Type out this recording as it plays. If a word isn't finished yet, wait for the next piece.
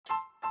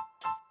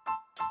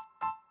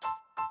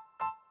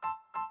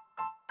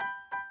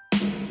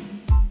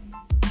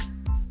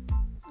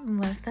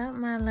What's up,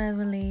 my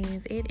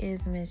lovelies? It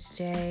is Miss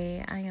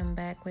J. I am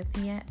back with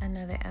yet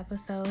another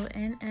episode,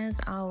 and as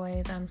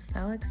always, I'm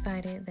so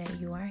excited that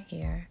you are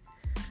here.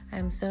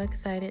 I'm so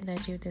excited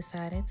that you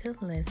decided to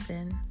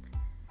listen.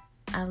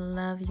 I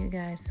love you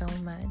guys so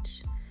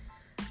much.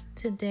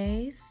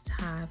 Today's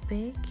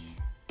topic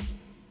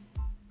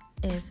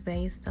is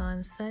based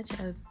on such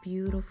a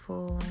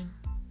beautiful...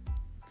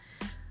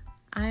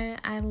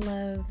 I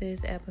love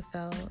this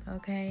episode,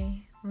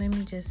 okay? Let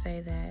me just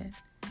say that.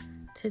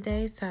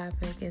 Today's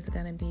topic is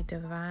going to be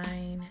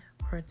divine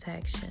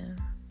protection.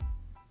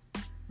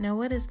 Now,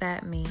 what does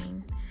that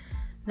mean?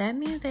 That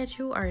means that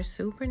you are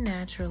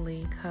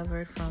supernaturally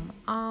covered from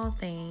all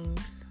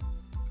things,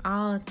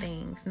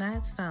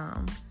 not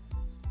some,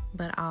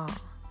 but all.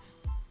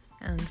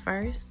 And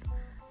first,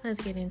 let's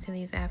get into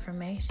these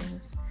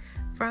affirmations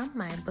from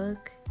my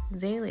book,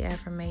 Daily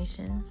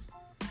Affirmations,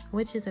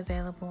 which is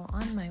available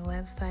on my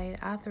website,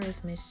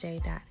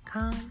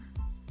 authorismissj.com.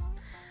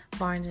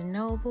 Barnes &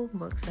 Noble,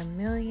 Books A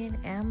Million,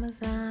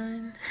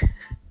 Amazon,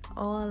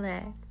 all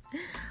that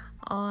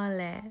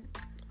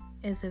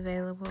is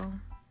available.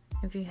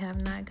 If you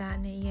have not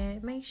gotten it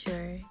yet, make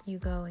sure you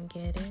go and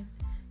get it.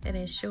 It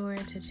is sure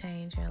to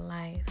change your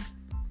life.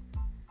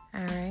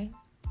 All right?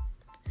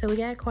 So we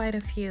got quite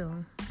a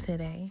few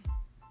today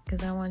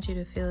because I want you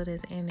to feel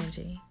this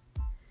energy.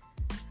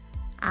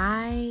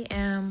 I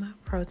am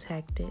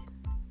protected.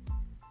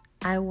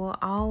 I will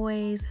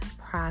always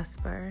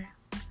prosper.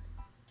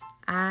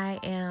 I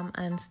am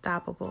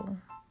unstoppable.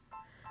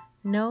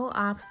 No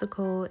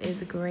obstacle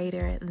is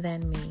greater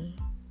than me.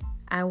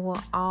 I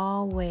will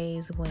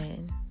always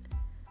win.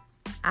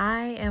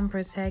 I am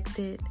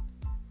protected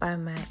by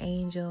my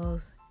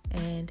angels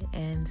and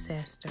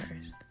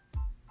ancestors.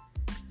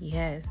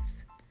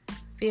 Yes.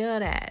 Feel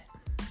that.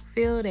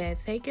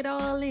 Take it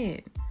all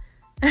in.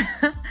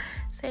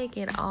 Take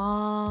it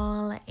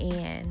all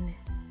in.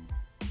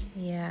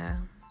 Yeah.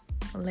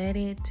 Let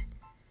it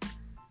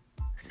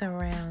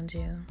surround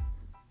you.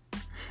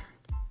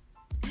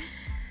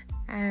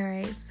 All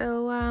right,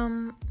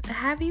 so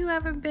have you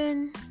ever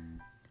been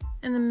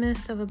in the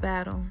midst of a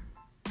battle?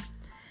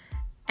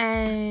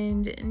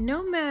 And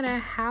no matter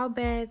how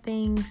bad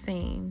things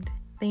seemed,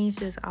 things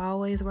just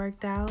always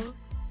worked out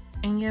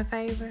in your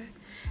favor.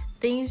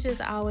 Things just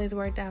always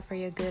worked out for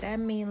your good. I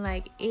mean,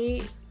 like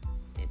it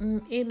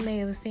may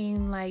have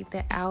seemed like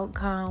the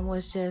outcome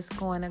was just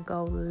going to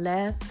go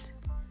left,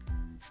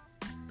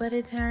 but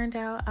it turned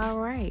out all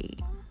right.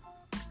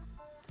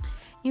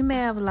 You may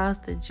have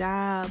lost a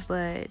job,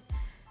 but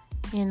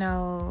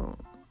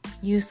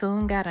you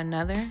soon got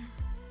another.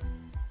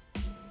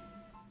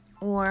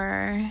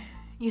 Or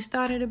you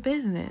started a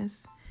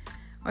business.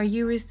 Or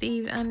you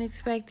received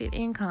unexpected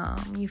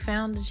income. You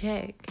found a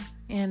check,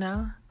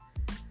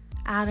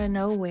 out of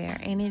nowhere.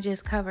 And it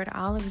just covered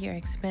all of your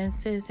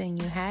expenses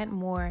and you had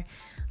more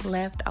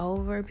left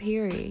over,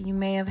 period. You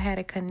may have had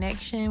a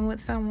connection with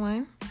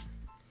someone.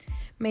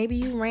 Maybe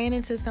you ran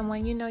into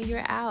someone,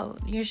 you're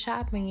out, you're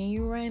shopping, and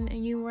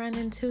you run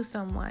into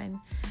someone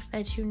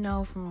that you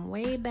know from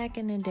way back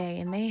in the day,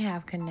 and they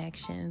have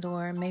connections,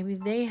 or maybe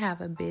they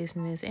have a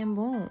business, and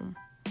boom,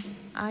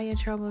 all your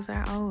troubles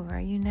are over.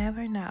 You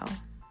never know.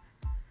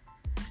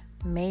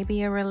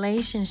 Maybe a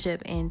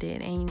relationship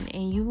ended,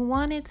 and you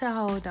wanted to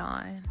hold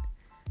on.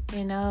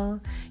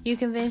 You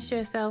convinced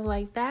yourself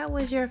like that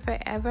was your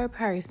forever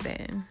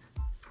person,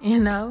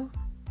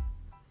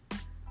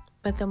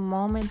 But the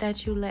moment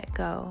that you let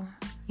go,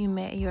 you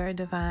met your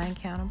divine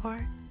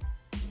counterpart.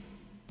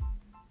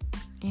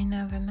 You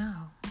never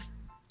know,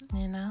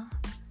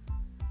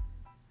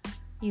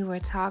 You were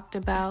talked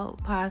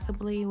about,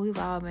 possibly. We've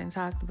all been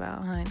talked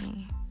about,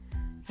 honey.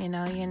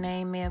 Your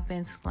name may have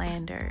been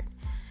slandered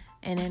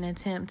in an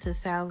attempt to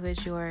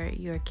salvage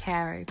your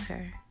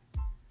character,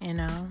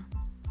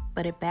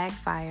 But it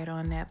backfired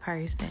on that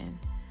person.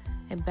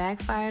 It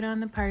backfired on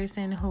the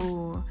person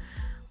who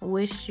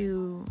wished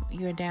you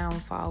your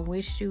downfall,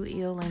 wished you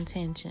ill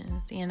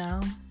intentions,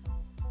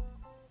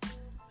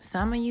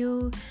 Some of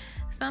you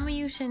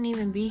shouldn't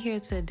even be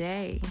here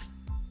today,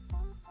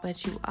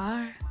 but you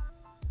are.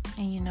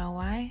 And you know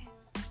why?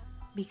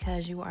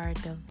 Because you are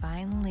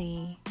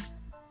divinely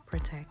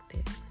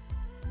protected.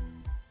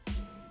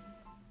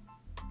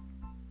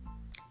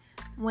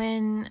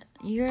 When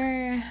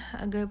you're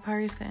a good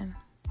person,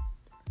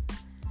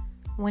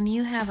 when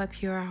you have a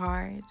pure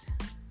heart,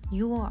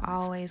 you will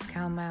always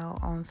come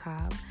out on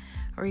top,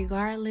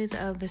 regardless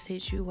of the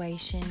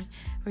situation,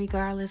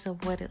 regardless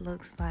of what it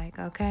looks like,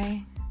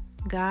 okay?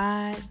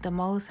 God, the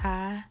Most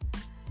High,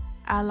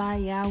 Allah,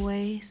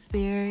 Yahweh,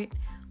 Spirit,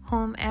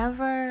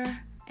 whomever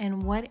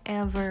and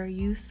whatever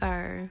you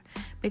serve,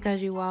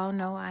 because you all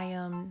know I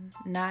am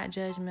not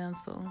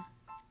judgmental,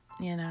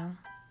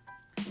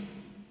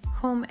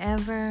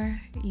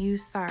 Whomever you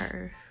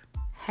serve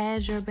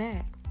has your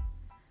back.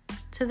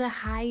 To the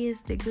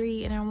highest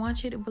degree, and I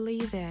want you to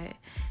believe that.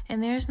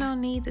 And there's no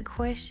need to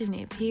question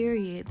it,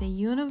 period. The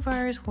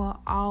universe will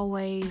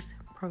always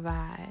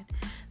provide.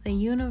 The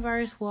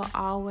universe will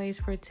always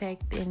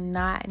protect and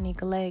not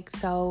neglect.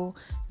 So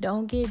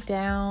don't get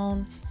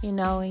down,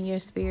 in your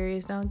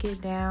spirits. Don't get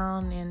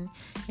down and,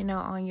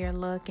 on your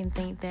luck and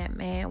think that,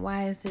 man,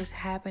 why is this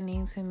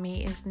happening to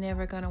me? It's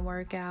never going to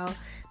work out.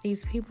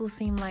 These people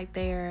seem like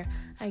they're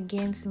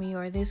against me,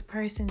 or this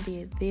person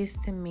did this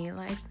to me.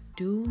 Like,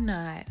 do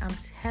not. I'm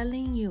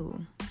telling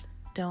you,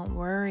 don't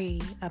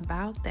worry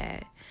about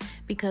that.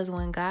 Because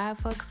when God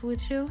fucks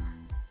with you,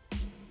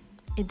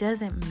 it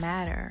doesn't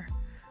matter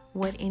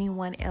what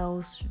anyone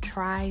else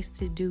tries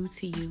to do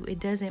to you. It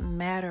doesn't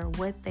matter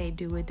what they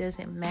do. It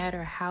doesn't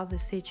matter how the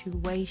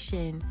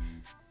situation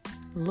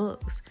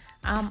looks.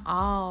 I'm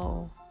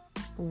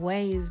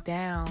always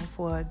down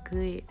for a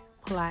good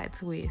plot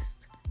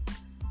twist.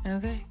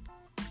 Okay?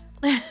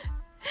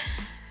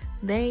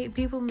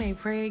 People may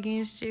pray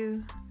against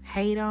you,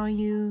 hate on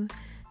you,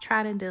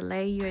 try to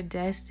delay your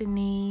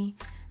destiny,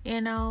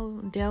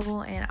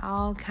 devil and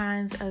all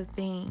kinds of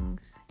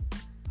things.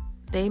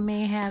 They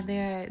may have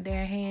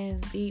their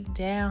hands deep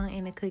down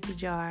in the cookie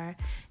jar,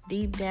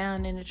 deep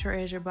down in the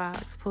treasure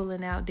box,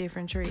 pulling out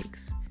different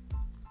tricks.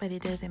 But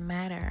it doesn't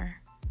matter,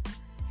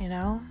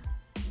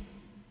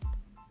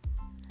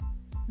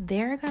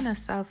 They're going to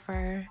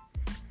suffer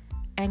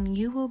and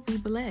you will be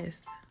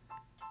blessed.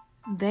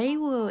 They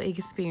will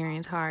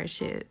experience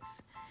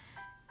hardships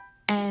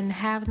and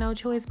have no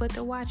choice but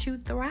to watch you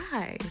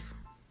thrive.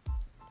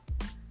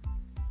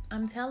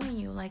 I'm telling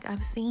you,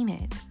 I've seen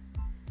it.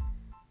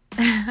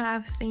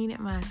 I've seen it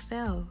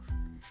myself.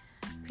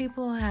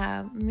 People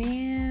have,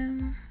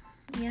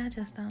 y'all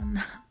just don't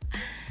know.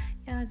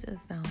 Y'all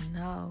just don't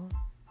know.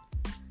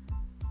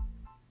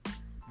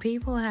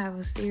 People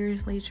have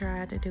seriously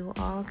tried to do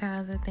all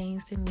kinds of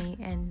things to me,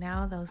 and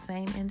now those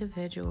same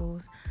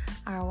individuals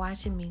are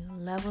watching me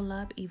level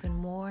up even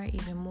more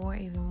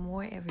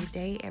every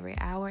day, every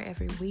hour,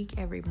 every week,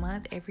 every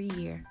month, every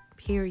year,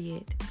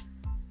 period.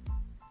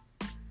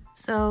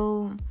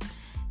 So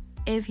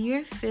if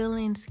you're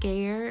feeling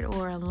scared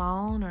or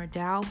alone or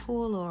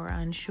doubtful or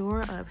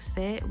unsure,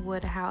 upset,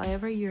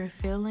 however you're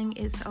feeling,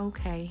 it's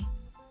okay.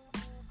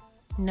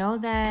 Know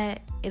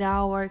that it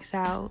all works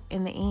out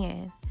in the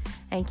end.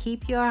 And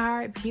keep your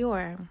heart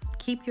pure.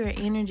 Keep your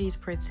energies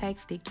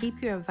protected.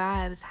 Keep your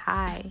vibes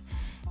high.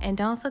 And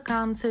don't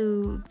succumb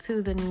to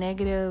the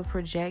negative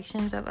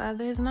projections of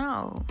others.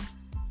 No.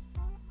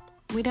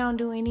 We don't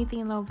do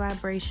anything low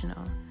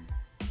vibrational.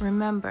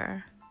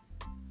 Remember,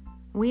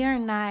 we are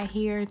not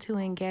here to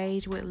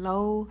engage with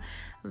low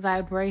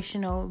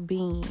vibrational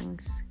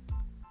beings.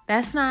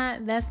 That's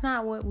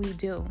not what we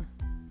do.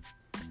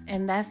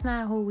 And that's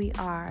not who we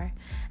are.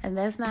 And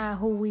that's not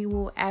who we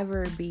will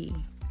ever be.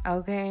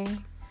 Okay?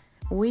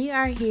 We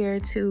are not here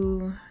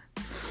to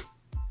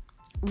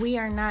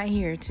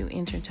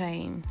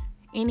entertain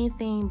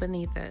anything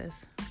beneath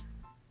us.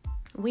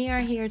 We are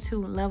here to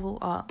level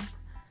up.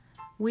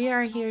 We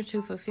are here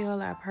to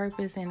fulfill our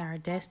purpose and our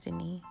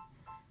destiny.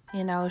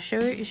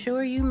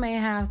 Sure you may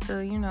have to,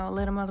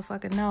 let a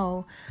motherfucker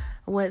know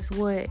what's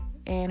what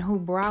and who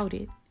brought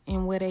it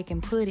and where they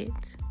can put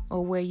it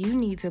or where you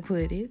need to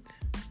put it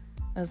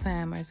a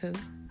time or two.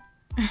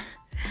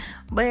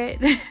 But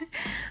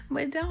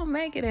don't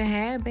make it a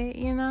habit,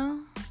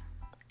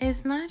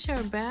 It's not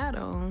your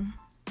battle.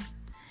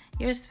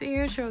 Your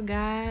spiritual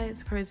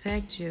guides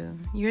protect you.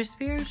 Your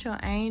spiritual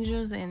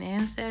angels and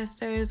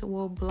ancestors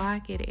will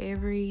block it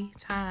every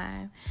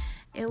time.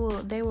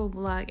 They will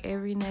block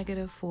every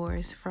negative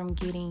force from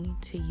getting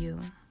to you.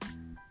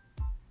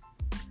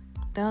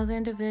 Those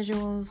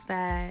individuals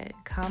that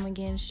come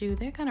against you,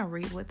 they're going to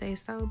reap what they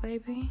sow,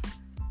 baby.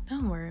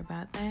 Don't worry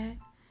about that.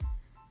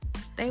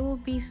 They will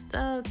be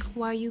stuck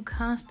while you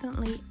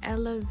constantly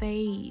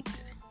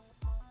elevate.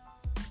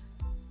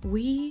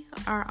 We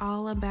are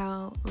all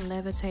about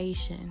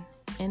levitation,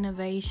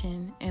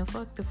 innovation, and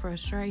fuck the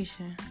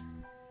frustration.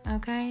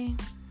 Okay?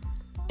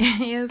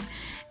 If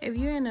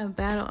you're in a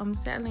battle, I'm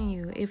telling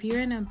you, if you're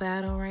in a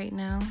battle right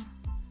now,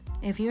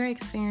 if you're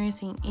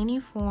experiencing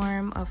any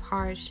form of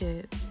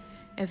hardship,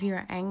 if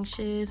you're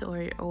anxious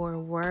or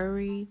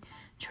worried,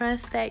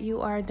 trust that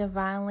you are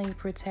divinely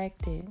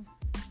protected.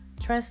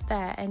 Trust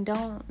that and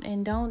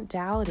don't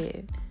doubt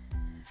it.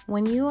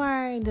 When you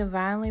are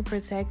divinely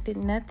protected,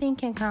 nothing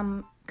can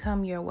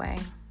come your way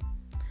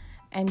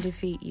and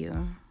defeat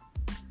you.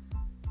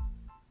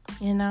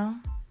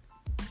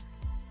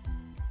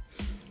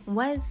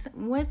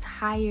 What's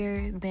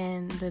higher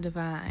than the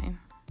divine?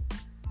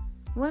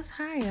 What's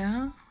higher,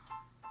 huh?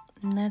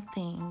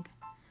 Nothing.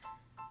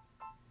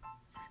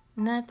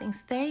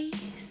 Stay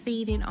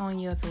seated on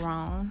your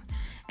throne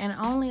and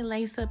only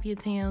lace up your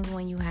Timbs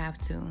when you have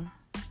to.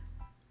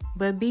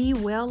 But be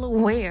well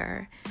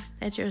aware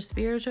that your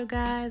spiritual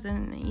guides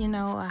and,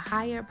 a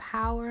higher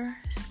power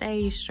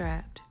stay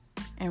strapped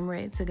and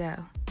ready to go.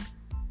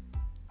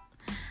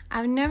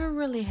 I've never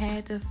really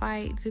had to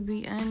fight, to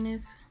be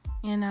honest.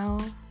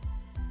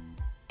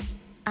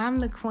 I'm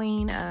the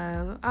queen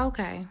of,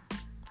 okay,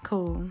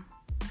 cool.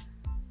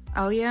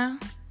 Oh, yeah?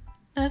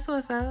 That's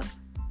what's up.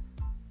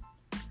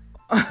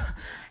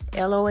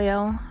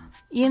 LOL.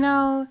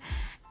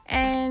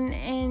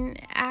 And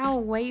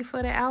I'll wait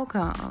for the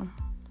outcome.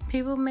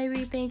 People may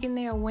be thinking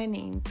they're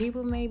winning.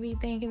 People may be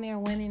thinking they're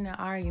winning the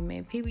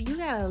argument. You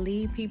gotta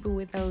leave people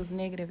with those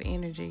negative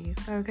energies,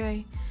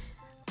 okay?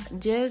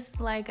 Just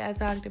like I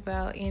talked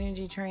about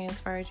energy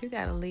transfers, you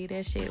gotta leave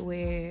that shit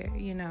where,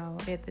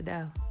 at the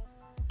door.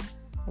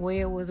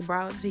 Where it was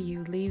brought to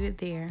you, leave it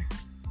there.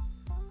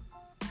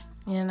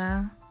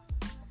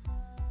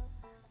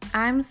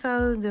 I'm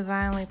so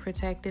divinely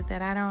protected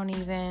that I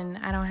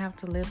don't have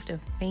to lift a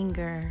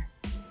finger.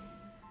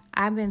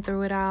 I've been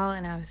through it all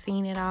and I've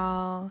seen it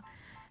all.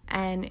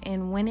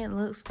 And when it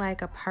looks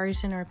like a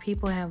person or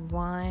people have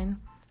won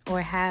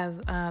or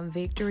have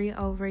victory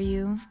over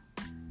you,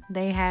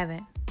 they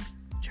haven't.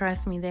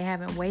 Trust me, they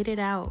haven't. Wait it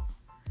out.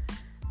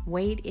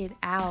 Wait it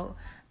out,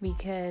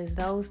 because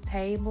those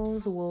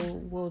tables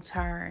will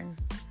turn.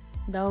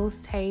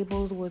 Those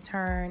tables will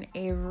turn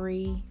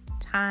every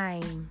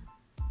time.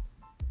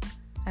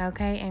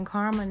 Okay? And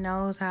karma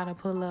knows how to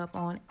pull up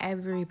on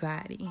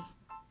everybody.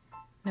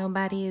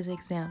 Nobody is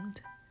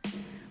exempt.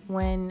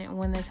 When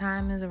the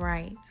time is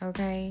right,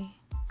 okay?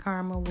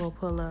 Karma will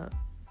pull up.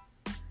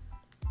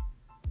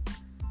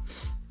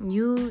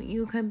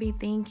 You could be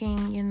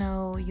thinking,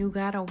 you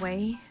got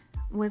away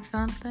with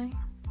something.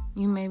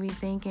 You may be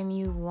thinking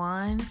you've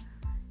won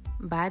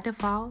by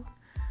default,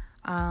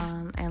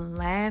 and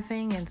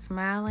laughing and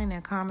smiling,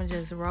 and karma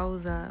just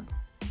rose up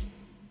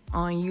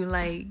on you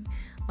like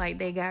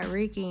they got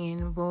Ricky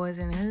and Boys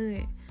in the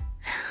Hood.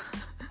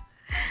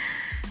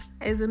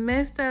 It's a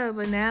messed up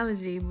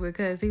analogy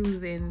because he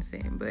was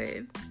innocent,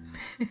 but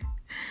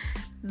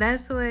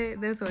that's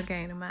what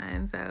came to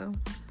mind. So,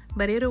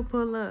 but it'll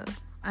pull up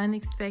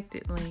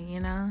unexpectedly,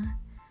 and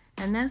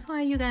that's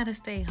why you gotta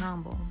stay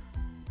humble.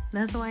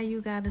 That's why you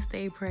gotta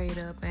stay prayed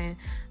up. And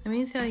let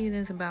me tell you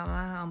this about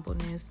my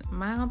humbleness.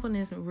 My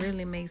humbleness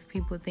really makes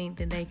people think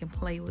that they can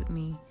play with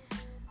me,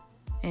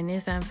 and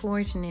it's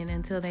unfortunate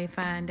until they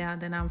find out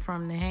that I'm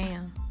from the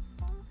ham,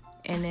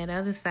 and that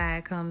other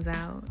side comes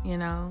out.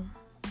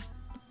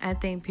 I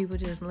think people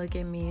just look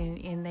at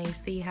me and they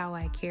see how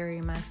I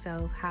carry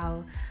myself,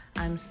 how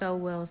I'm so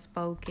well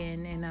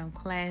spoken and I'm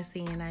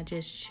classy, and I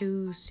just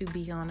choose to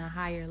be on a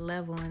higher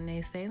level, and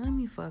they say, let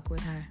me fuck with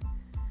her.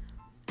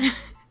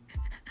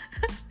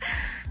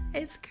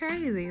 It's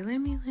crazy. Let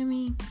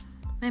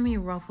me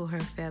ruffle her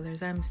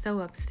feathers. I'm so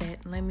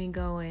upset. Let me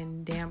go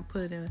and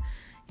put a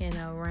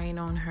rain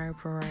on her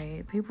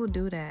parade. People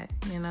do that,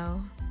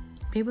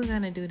 People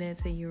gonna do that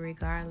to you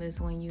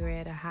regardless when you're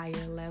at a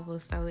higher level,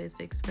 so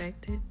it's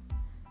expected.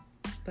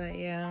 But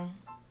yeah.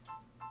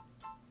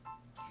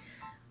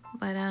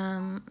 But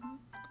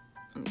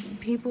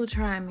people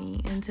try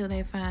me until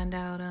they find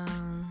out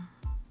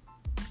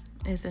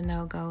it's a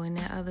no-go and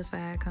the other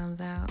side comes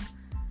out.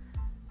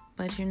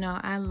 But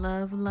I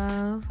love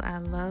love. I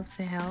love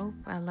to help.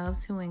 I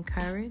love to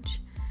encourage.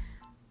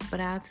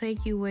 But I'll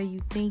take you where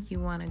you think you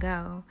want to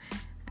go.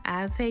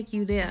 I'll take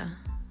you there.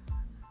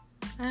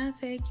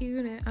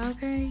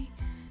 Okay?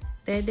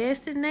 That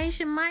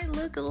destination might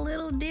look a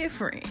little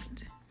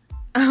different.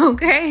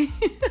 Okay?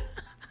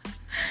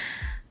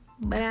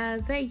 But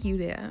I'll take you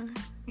there,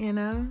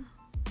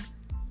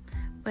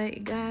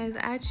 But guys,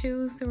 I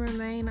choose to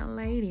remain a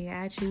lady.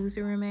 I choose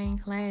to remain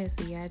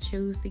classy. I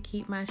choose to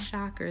keep my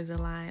chakras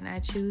aligned. I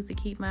choose to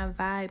keep my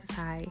vibes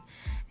high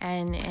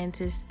and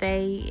to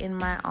stay in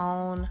my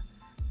own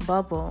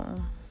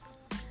bubble.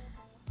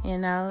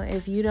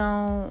 If you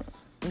don't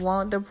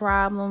want the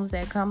problems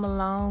that come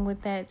along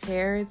with that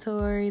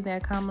territory,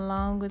 that come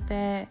along with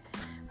that,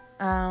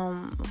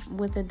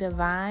 with the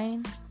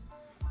divine,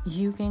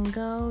 you can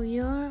go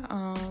your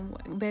own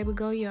way.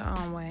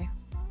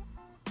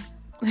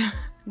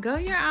 Go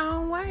your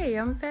own way.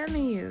 I'm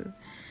telling you.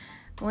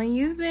 When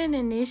you've been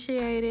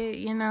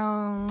initiated,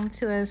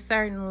 to a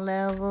certain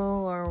level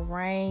or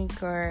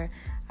rank or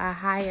a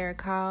higher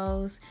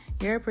cause,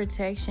 your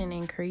protection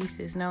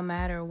increases no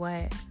matter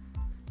what.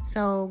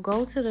 So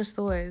go to the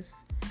source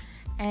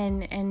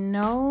and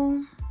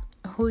know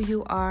who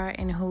you are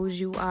and whose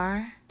you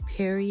are,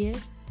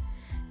 period.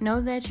 Know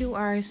that you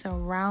are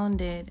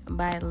surrounded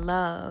by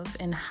love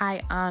and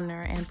high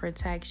honor and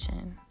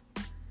protection.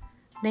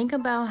 Think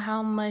about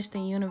how much the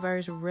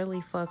universe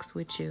really fucks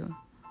with you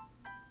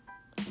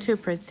to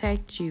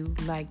protect you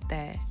like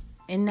that.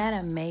 Isn't that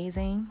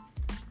amazing?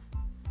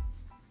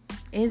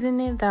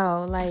 Isn't it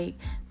though?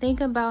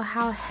 Think about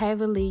how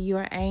heavily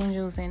your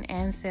angels and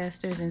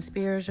ancestors and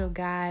spiritual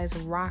guides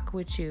rock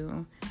with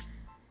you.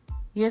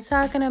 You're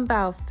talking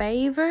about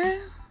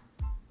favor?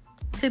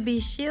 To be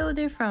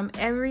shielded from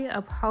every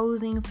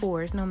opposing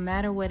force, no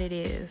matter what it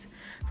is.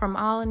 From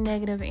all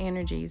negative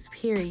energies,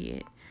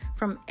 period.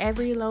 From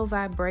every low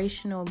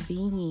vibrational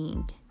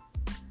being.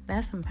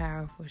 That's some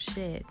powerful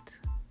shit.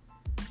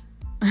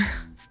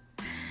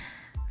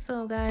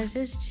 So guys,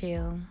 just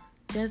chill.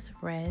 Just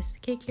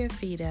rest. Kick your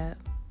feet up.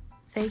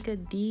 Take a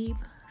deep,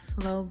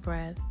 slow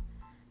breath.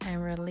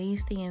 And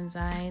release the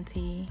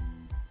anxiety.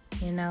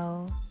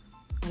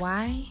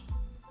 Why?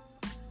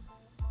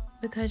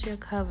 Because you're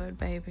covered,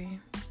 baby.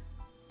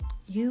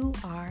 You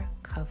are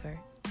covered.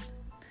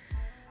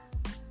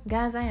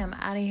 Guys, I am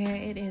out of here.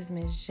 It is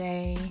Miss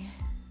J.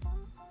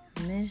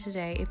 Miss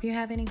J. If you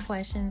have any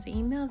questions,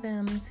 email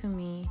them to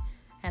me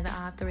at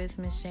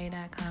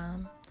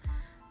theauthoressmissj.com.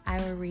 I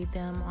will read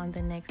them on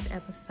the next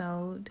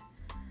episode.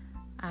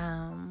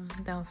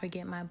 Don't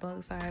forget my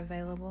books are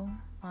available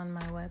on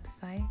my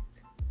website.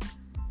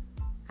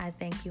 I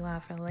thank you all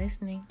for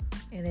listening.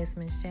 It is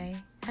Miss J.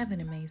 Have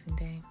an amazing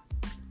day.